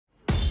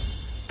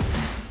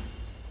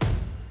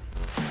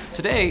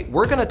Today,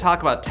 we're gonna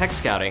talk about tech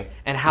scouting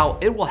and how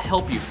it will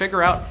help you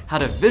figure out how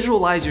to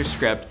visualize your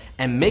script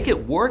and make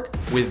it work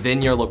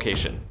within your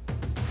location.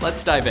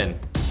 Let's dive in.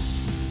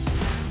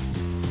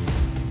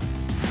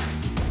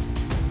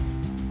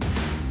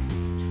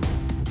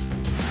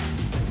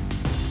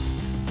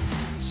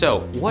 So,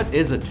 what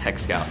is a tech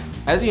scout?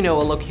 As you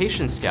know, a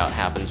location scout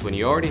happens when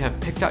you already have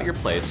picked out your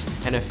place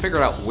and have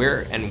figured out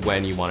where and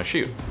when you want to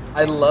shoot.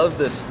 I love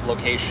this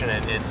location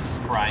and its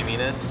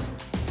griminess.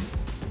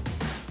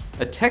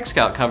 A tech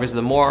scout covers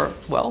the more,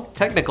 well,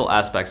 technical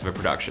aspects of a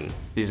production.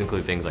 These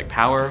include things like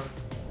power,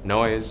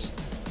 noise,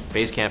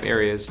 base camp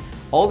areas,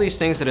 all these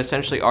things that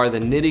essentially are the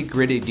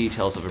nitty-gritty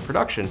details of a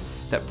production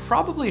that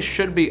probably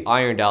should be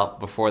ironed out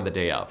before the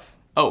day of.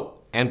 Oh,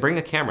 and bring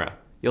a camera.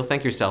 You'll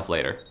thank yourself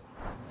later.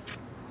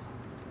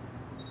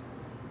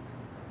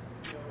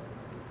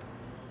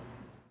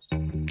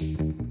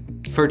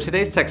 For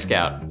today's Tech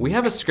Scout, we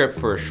have a script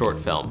for a short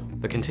film,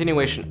 the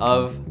continuation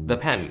of The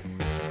Pen,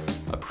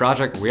 a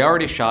project we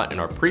already shot in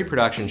our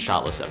pre-production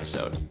shotlist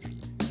episode.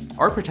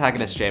 Our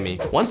protagonist, Jamie,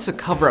 wants to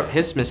cover up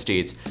his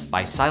misdeeds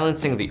by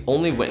silencing the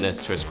only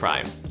witness to his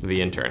crime, the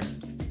intern.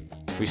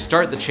 We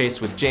start the chase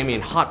with Jamie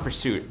in hot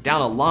pursuit down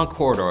a long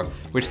corridor,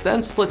 which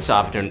then splits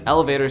off into an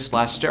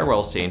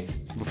elevator/stairwell scene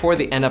before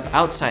they end up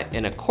outside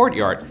in a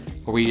courtyard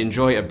where we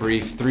enjoy a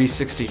brief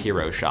 360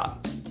 hero shot.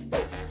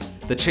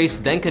 The chase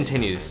then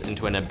continues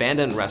into an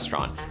abandoned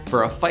restaurant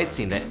for a fight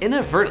scene that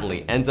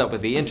inadvertently ends up with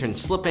the intern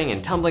slipping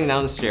and tumbling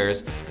down the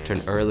stairs to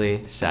an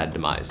early, sad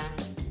demise.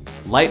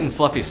 Light and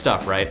fluffy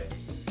stuff, right?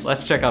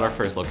 Let's check out our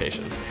first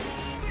location.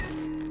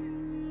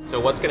 So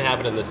what's gonna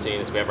happen in this scene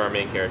is we have our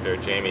main character,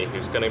 Jamie,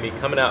 who's gonna be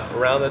coming out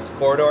around this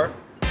corridor.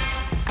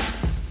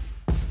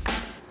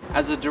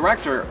 As a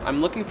director,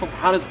 I'm looking for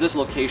how does this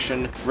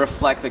location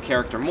reflect the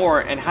character more,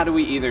 and how do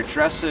we either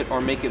dress it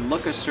or make it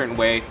look a certain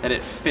way that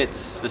it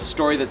fits the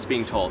story that's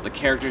being told, the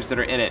characters that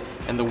are in it,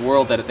 and the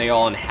world that they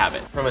all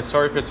inhabit. From a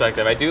story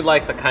perspective, I do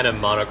like the kind of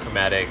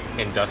monochromatic,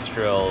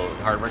 industrial,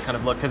 hardware kind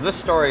of look, because this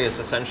story is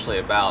essentially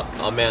about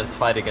a man's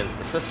fight against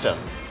the system.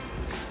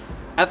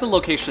 At the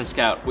location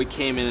scout, we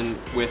came in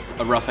with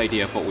a rough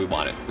idea of what we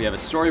wanted. We have a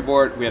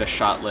storyboard, we had a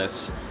shot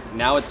list.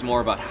 Now it's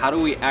more about how do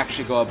we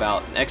actually go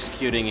about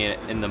executing it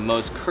in the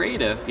most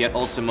creative, yet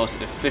also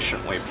most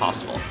efficient way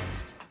possible.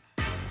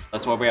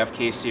 That's why we have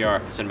Casey,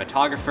 our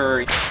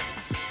cinematographer,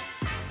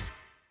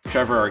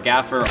 Trevor, our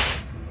gaffer,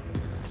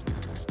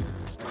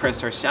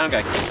 Chris, our sound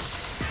guy,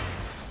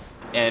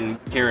 and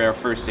Carrie, our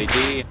first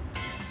AD,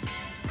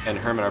 and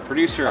Herman, our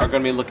producer, are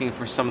going to be looking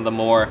for some of the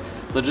more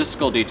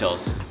logistical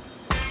details.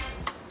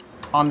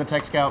 On the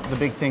Tech Scout, the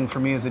big thing for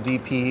me as a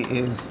DP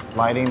is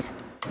lighting.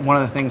 One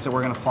of the things that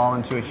we're going to fall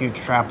into a huge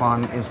trap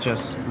on is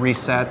just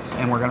resets,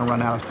 and we're going to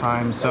run out of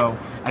time. So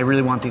I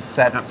really want these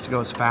setups to go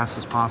as fast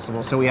as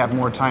possible so we have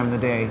more time in the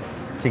day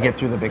to get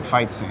through the big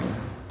fight scene.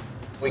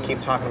 We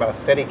keep talking about a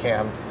steady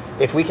cam.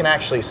 If we can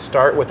actually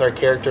start with our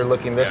character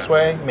looking this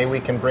way, maybe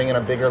we can bring in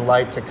a bigger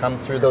light to come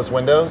through those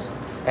windows.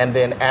 And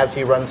then as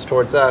he runs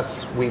towards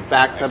us, we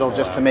backpedal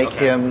just to make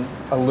him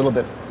a little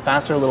bit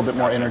faster, a little bit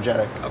more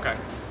energetic. Okay.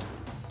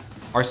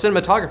 Our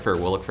cinematographer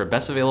will look for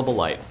best available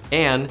light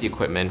and the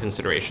equipment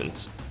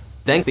considerations.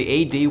 Then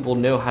the AD will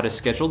know how to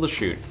schedule the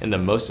shoot in the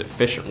most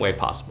efficient way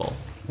possible.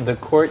 The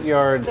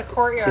courtyard,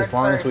 as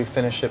long first. as we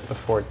finish it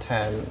before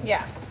 10,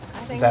 yeah, I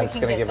think that's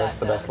going to give us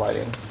the best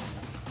lighting.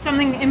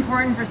 Something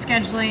important for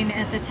scheduling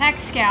at the Tech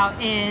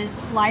Scout is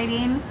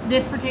lighting.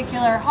 This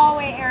particular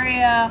hallway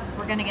area,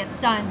 we're gonna get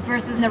sun,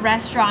 versus the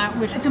restaurant,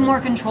 which it's a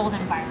more controlled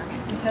environment.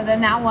 And so then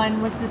that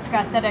one was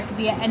discussed that it could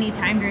be at any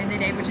time during the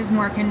day, which is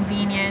more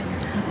convenient.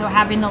 And so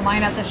having to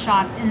line up the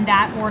shots in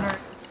that order.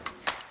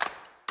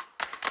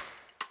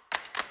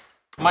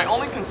 My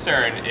only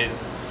concern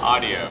is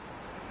audio.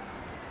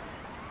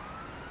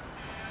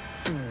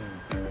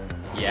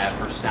 Yeah,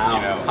 for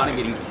sound, kind of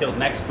getting killed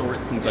next door.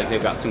 It seems like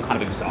they've got some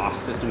kind of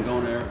exhaust system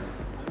going there.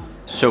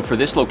 So for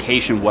this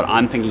location, what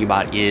I'm thinking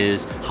about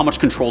is how much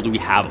control do we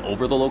have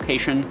over the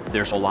location?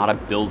 There's a lot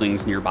of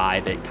buildings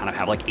nearby that kind of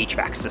have like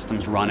HVAC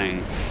systems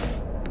running.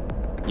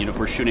 You know, if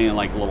we're shooting in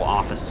like a little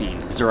office scene,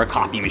 is there a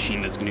copy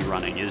machine that's gonna be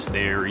running? Is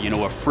there, you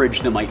know, a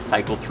fridge that might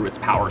cycle through its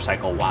power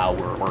cycle while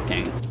we're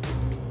working?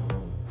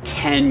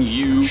 Can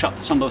you shut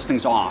some of those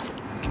things off?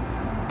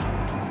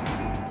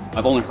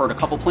 I've only heard a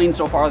couple planes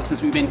so far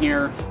since we've been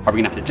here. Are we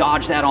gonna have to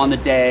dodge that on the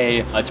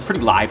day? It's a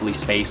pretty lively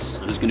space.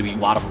 There's gonna be a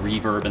lot of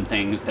reverb and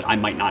things that I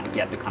might not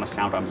get the kind of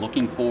sound I'm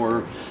looking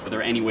for. Are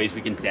there any ways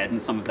we can deaden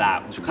some of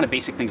that? So kind of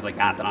basic things like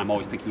that that I'm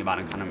always thinking about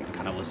and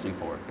kind of listening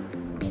for.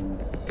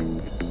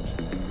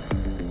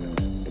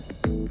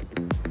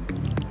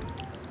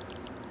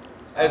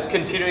 As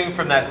continuing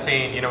from that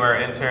scene, you know, our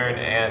intern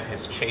and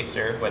his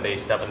chaser, when they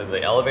step into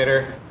the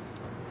elevator.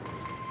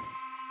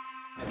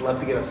 I'd love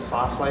to get a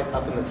soft light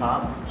up in the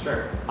top.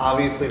 Sure.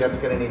 Obviously that's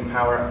going to need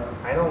power.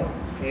 I don't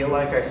feel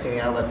like I see any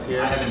outlets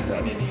here. I haven't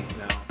seen any,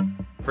 no.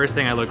 First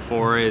thing I look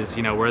for is,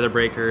 you know, where are the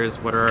breakers?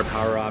 What are our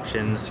power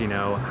options? You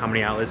know, how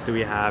many outlets do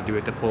we have? Do we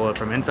have to pull it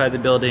from inside the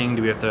building?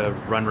 Do we have to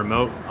run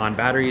remote on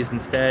batteries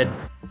instead?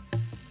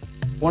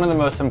 One of the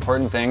most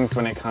important things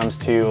when it comes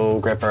to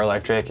grip or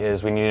electric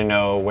is we need to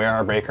know where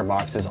our breaker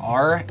boxes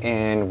are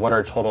and what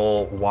our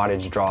total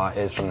wattage draw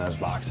is from those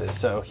boxes.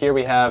 So here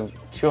we have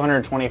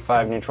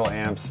 225 neutral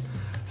amps.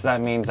 So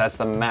that means that's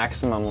the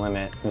maximum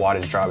limit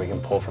wattage draw we can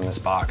pull from this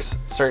box.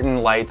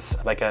 Certain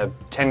lights, like a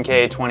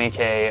 10K,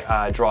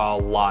 20K, draw a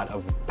lot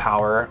of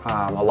power,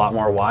 a lot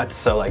more watts.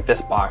 So like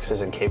this box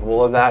isn't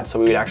capable of that. So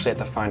we would actually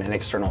have to find an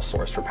external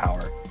source for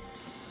power.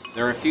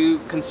 There are a few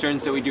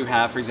concerns that we do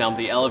have. For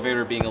example, the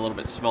elevator being a little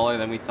bit smaller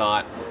than we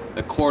thought,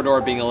 the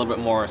corridor being a little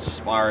bit more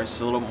sparse,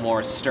 a little bit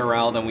more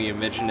sterile than we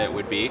envisioned it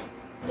would be.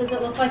 Does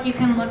it look like you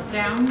can look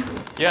down?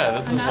 Yeah,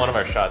 this is one of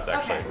our shots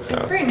actually. Okay. So.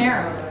 It's pretty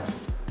narrow.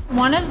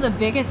 One of the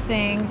biggest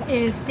things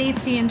is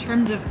safety in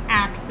terms of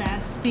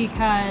access,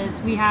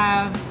 because we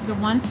have the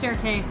one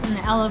staircase and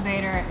the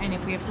elevator, and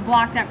if we have to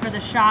block that for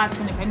the shots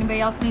and if anybody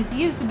else needs to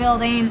use the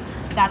building,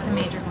 that's a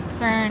major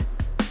concern.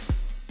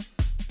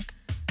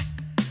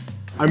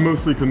 I'm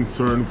mostly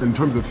concerned in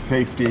terms of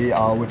safety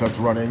with us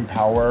running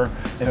power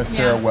in a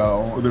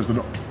stairwell. There's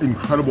an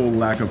incredible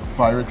lack of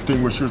fire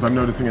extinguishers I'm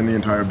noticing in the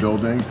entire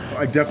building.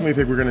 I definitely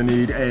think we're going to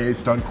need a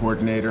stunt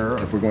coordinator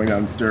if we're going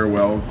down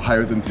stairwells.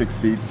 Higher than 6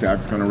 feet,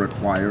 SAG's going to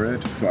require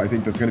it. So I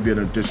think that's going to be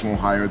an additional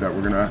hire that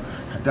we're going to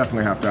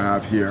definitely have to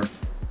have here.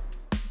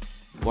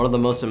 One of the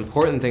most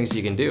important things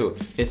you can do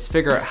is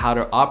figure out how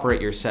to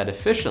operate your set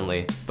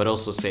efficiently, but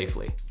also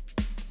safely.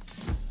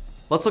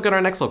 Let's look at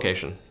our next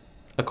location,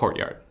 a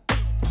courtyard.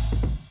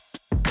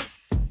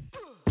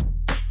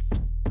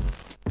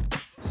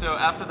 So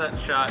after that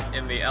shot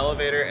in the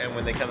elevator and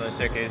when they come on the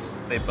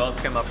staircase, they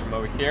both come up from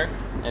over here.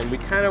 And we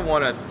kind of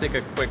want to take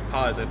a quick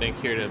pause, I think,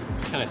 here to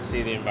kind of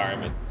see the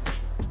environment.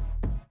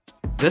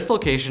 This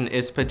location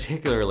is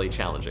particularly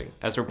challenging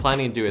as we're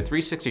planning to do a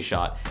 360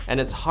 shot,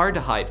 and it's hard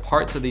to hide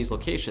parts of these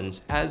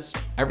locations as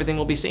everything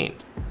will be seen.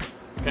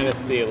 Kind of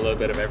see a little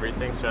bit of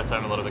everything, so that's why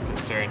I'm a little bit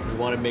concerned. We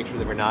want to make sure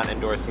that we're not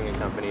endorsing a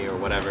company or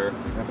whatever,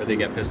 where they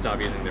get pissed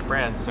off using their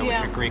brands, so we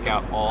should Greek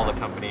out all the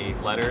company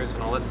letters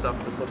and all that stuff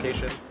at this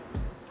location.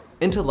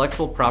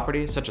 Intellectual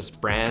property such as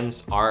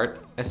brands, art,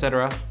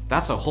 etc.,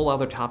 that's a whole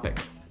other topic.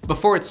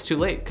 Before it's too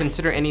late,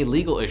 consider any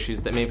legal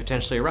issues that may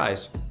potentially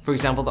arise. For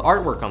example, the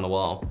artwork on the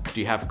wall. Do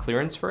you have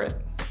clearance for it?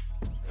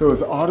 So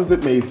as odd as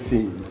it may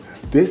seem,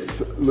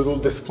 this little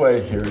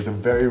display here is a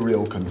very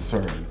real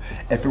concern.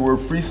 If it were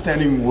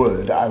freestanding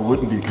wood, I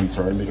wouldn't be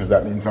concerned because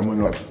that means someone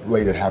else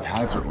laid it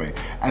haphazardly.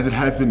 As it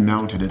has been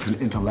mounted, it's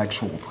an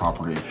intellectual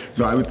property.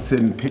 So I would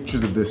send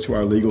pictures of this to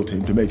our legal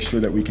team to make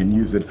sure that we can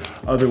use it.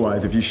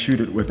 Otherwise, if you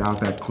shoot it without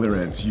that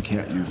clearance, you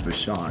can't use the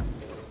shot.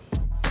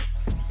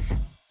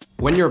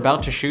 When you're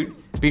about to shoot,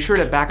 be sure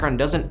that background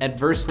doesn't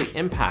adversely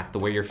impact the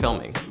way you're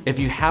filming. If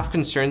you have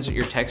concerns at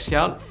your tech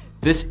scout,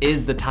 this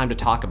is the time to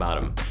talk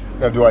about them.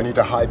 Now, do I need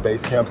to hide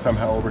base camp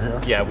somehow over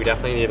here? Yeah, we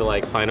definitely need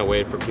to find a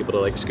way for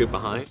people to scoot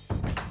behind.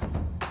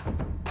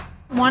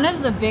 One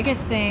of the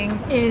biggest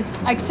things is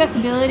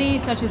accessibility,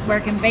 such as where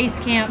can base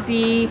camp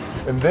be.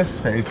 In this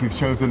space, we've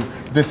chosen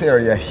this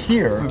area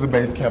here as the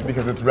base camp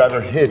because it's rather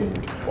hidden.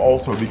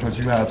 Also because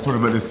you have sort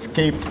of an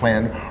escape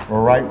plan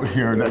right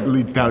here that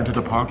leads down to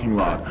the parking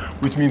lot,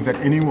 which means that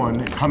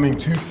anyone coming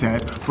to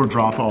set for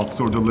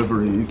drop-offs or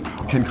deliveries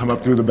can come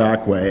up through the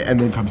back way and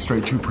then come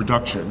straight to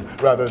production,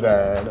 rather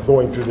than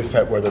going through the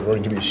set where they're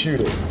going to be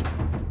shooting.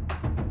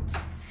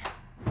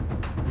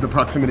 The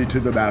proximity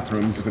to the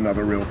bathrooms is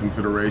another real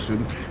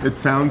consideration. It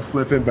sounds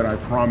flippant, but I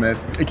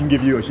promise it can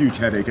give you a huge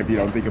headache if you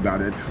don't think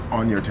about it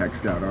on your tech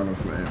scout,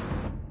 honestly.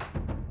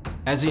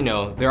 As you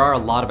know, there are a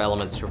lot of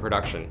elements to a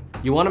production.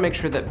 You want to make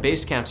sure that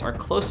base camps are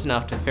close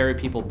enough to ferry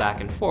people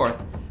back and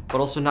forth, but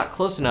also not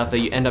close enough that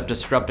you end up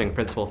disrupting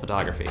principal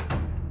photography.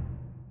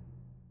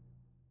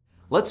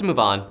 Let's move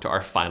on to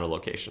our final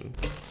location.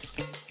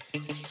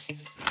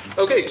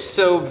 Okay,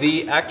 so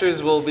the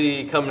actors will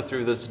be coming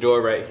through this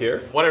door right here.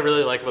 What I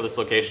really like about this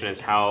location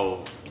is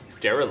how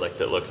derelict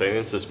it looks. I think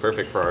this is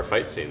perfect for our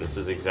fight scene. This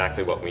is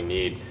exactly what we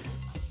need.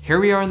 Here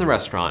we are in the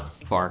restaurant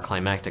for our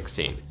climactic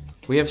scene.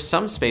 We have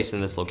some space in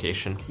this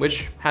location,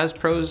 which has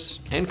pros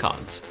and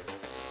cons.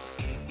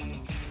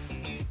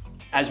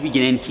 As we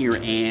get in here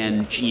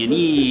and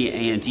G&E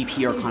and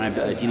DP are kind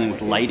of dealing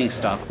with lighting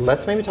stuff.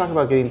 Let's maybe talk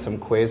about getting some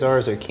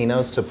quasars or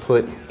kinos to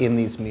put in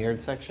these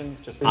mirrored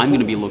sections. I'm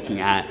going to be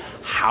looking at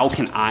how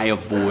can I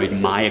avoid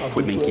my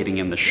equipment getting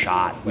in the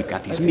shot. We've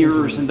got these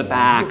mirrors in the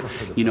back.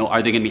 You know,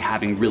 are they going to be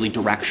having really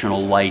directional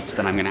lights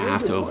that I'm going to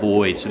have to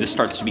avoid? So this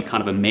starts to be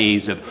kind of a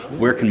maze of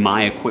where can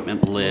my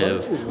equipment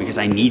live, because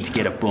I need to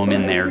get a boom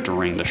in there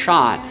during the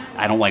shot.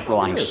 I don't like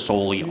relying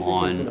solely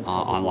on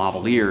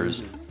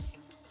lavaliers.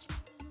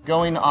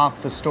 Going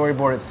off the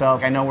storyboard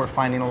itself, I know we're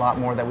finding a lot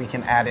more that we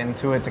can add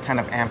into it to kind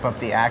of amp up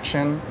the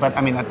action, but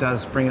I mean, that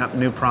does bring up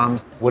new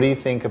problems. What do you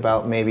think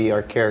about maybe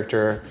our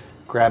character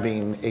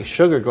grabbing a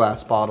sugar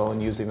glass bottle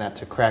and using that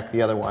to crack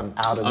the other one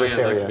out of this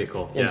area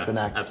into the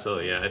next?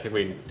 Absolutely, yeah. I think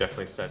we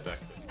definitely set that.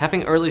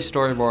 Having early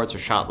storyboards or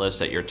shot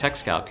lists at your tech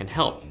scout can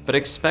help, but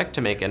expect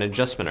to make an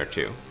adjustment or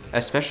two.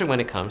 especially when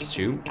it comes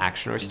to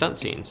action or stunt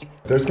scenes.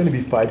 There's going to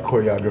be fight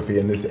choreography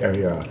in this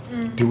area.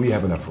 Do we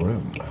have enough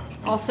room?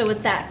 Also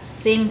with that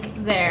sink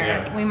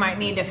there, we might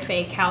need to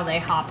fake how they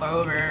hop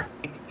over.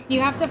 You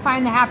have to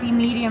find the happy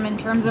medium in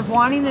terms of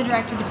wanting the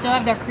director to still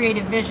have their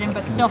creative vision,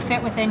 but still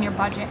fit within your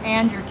budget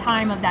and your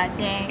time of that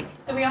day.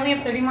 So we only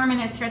have 30 more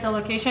minutes here at the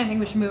location. I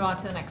think we should move on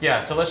to the next one. Yeah,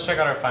 so let's check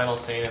out our final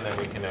scene and then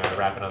we can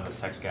wrap it on this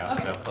tech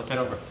scout. Okay. So let's head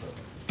over.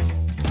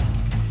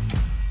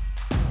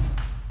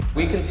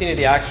 We continue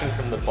the action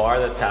from the bar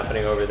that's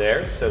happening over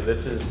there. So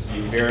this is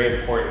the very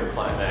important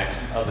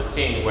climax of the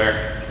scene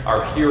where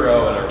our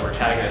hero and our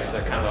protagonist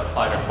are kind of a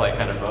fight or flight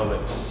kind of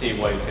moment to see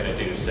what he's gonna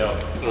do. So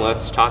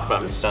let's talk about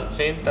the stunt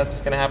scene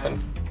that's gonna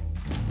happen.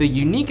 The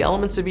unique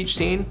elements of each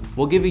scene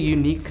will give you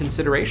unique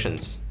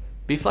considerations.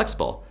 Be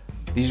flexible.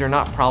 These are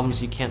not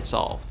problems you can't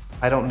solve.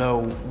 I don't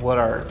know what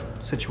our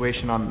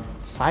situation on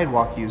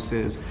sidewalk use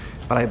is,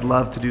 but I'd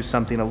love to do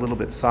something a little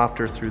bit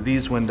softer through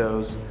these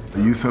windows.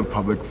 The use of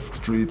public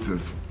streets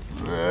is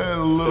a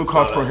little it's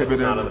cost not on the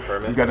prohibitive.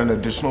 permit? We've got an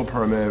additional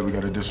permit, we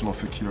got additional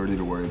security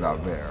to worry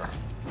about there.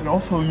 And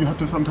also you have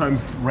to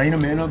sometimes rein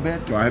them in a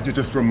bit. So I have to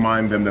just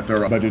remind them that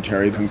there are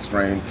budgetary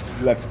constraints.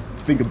 Let's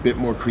think a bit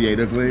more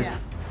creatively. Yeah.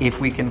 If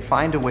we can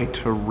find a way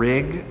to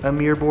rig a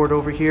mirror board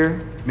over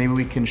here, maybe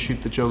we can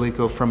shoot the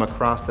Jolico from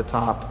across the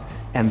top,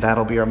 and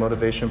that'll be our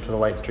motivation for the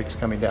light streaks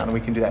coming down. And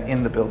we can do that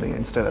in the building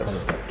instead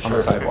of on the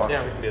sidewalk.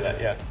 Yeah, we can do that,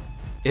 yeah.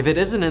 If it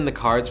isn't in the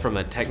cards from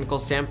a technical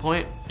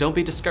standpoint, don't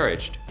be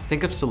discouraged.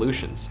 Think of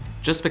solutions.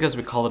 Just because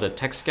we call it a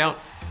tech scout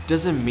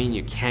doesn't mean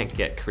you can't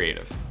get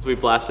creative. We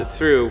blast it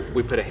through,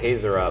 we put a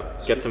hazer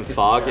up, get some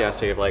fog, yeah,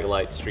 so you have like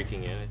light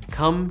streaking in it.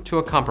 Come to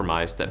a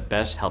compromise that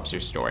best helps your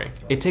story.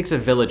 It takes a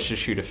village to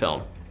shoot a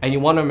film, and you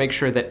want to make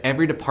sure that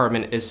every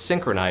department is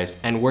synchronized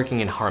and working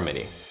in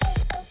harmony.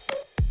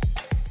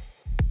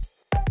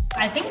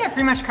 I think that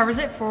pretty much covers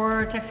it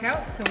for Tech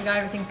Scout. So we got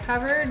everything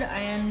covered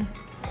and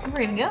we're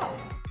ready to go.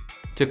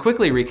 To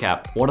quickly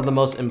recap, one of the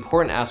most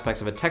important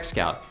aspects of a tech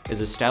scout is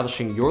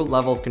establishing your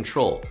level of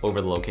control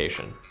over the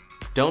location.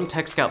 Don't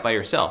tech scout by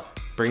yourself.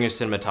 Bring your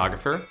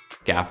cinematographer,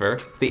 gaffer,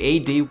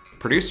 the AD,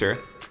 producer,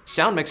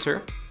 sound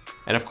mixer,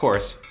 and of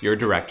course, your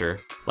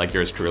director, like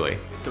yours truly.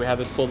 So we have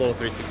this cool little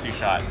 360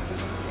 shot.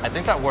 I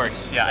think that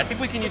works. Yeah, I think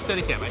we can use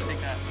Steadicam. I think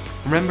that.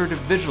 Remember to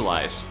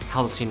visualize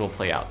how the scene will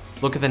play out.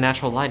 Look at the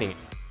natural lighting.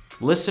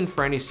 Listen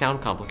for any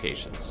sound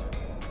complications.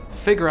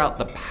 Figure out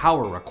the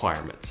power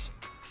requirements.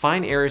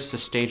 Find areas to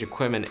stage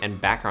equipment and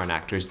background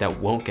actors that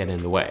won't get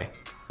in the way.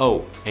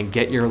 Oh, and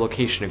get your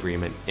location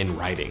agreement in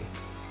writing.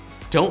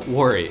 Don't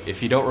worry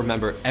if you don't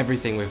remember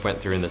everything we went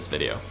through in this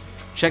video.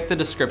 Check the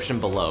description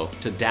below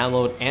to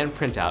download and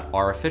print out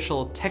our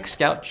official Tech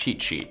Scout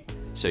cheat sheet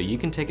so you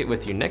can take it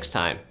with you next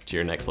time to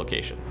your next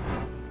location.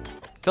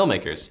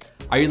 Filmmakers,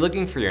 are you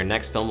looking for your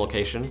next film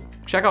location?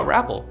 Check out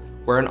Rappel.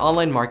 We're an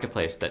online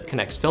marketplace that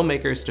connects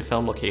filmmakers to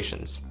film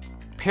locations.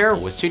 Pair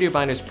with Studio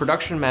Binder's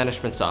production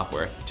management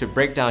software to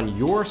break down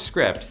your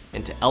script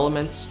into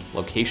elements,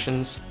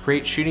 locations,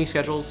 create shooting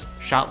schedules,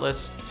 shot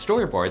lists,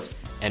 storyboards,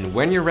 and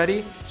when you're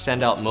ready,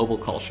 send out mobile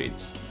call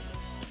sheets.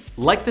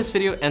 Like this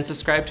video and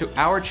subscribe to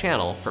our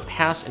channel for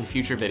past and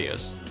future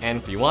videos.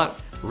 And if you want,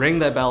 ring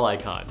the bell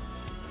icon.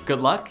 Good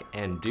luck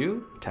and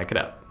do tech it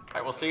up. All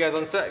right, we'll see you guys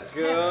on set.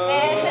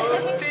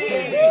 Go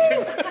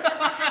team!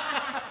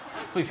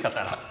 Please cut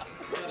that out.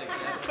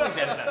 Please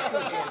edit that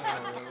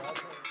out.